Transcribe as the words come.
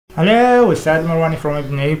Hello, it's Sad Marwani from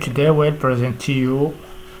Ibn. Today we'll present to you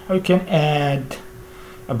how you can add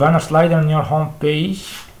a banner slider on your home page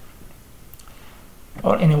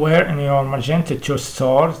or anywhere in your Magento 2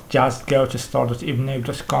 store. Just go to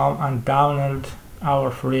store.ibnabe.com and download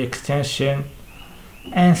our free extension.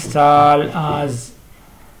 Install as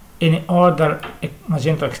any other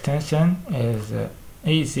Magento extension is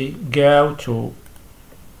easy. Go to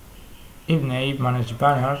Ibn, manage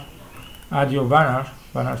banner, add your banner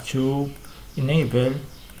 2, enable.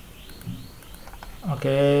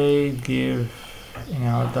 Okay, give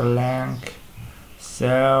another link,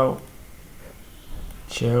 so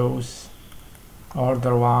choose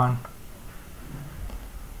order one.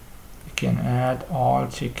 You can add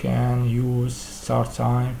alt, you can use start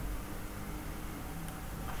time.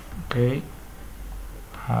 Okay,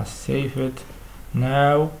 I save it.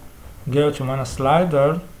 Now go to mana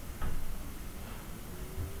slider.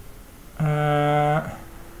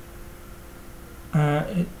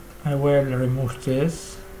 I will remove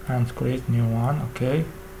this and create new one. Okay,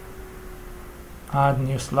 add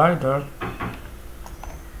new slider.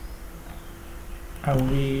 I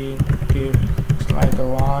will give slider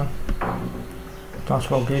one. Don't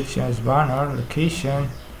forget change banner location,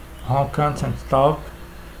 home content top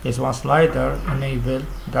is one slider, enable.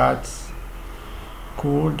 That's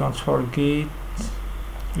cool. Don't forget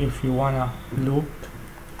if you wanna loop.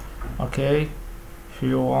 Okay, if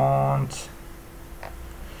you want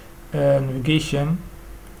navigation.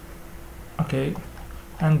 Okay,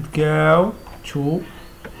 and go to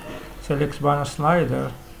select banner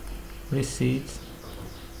slider, receipt,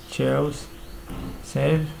 choose,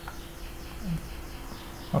 save.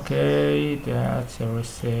 Okay, that's a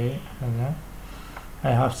receipt.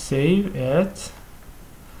 I have saved it.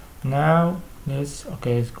 Now this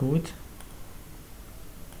okay, it's good.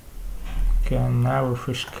 Can now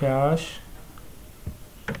refresh cache.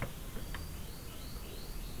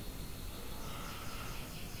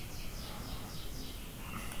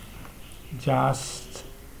 Just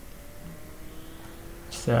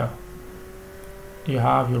so you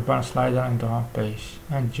have your banner slider on the home page.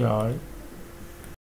 Enjoy.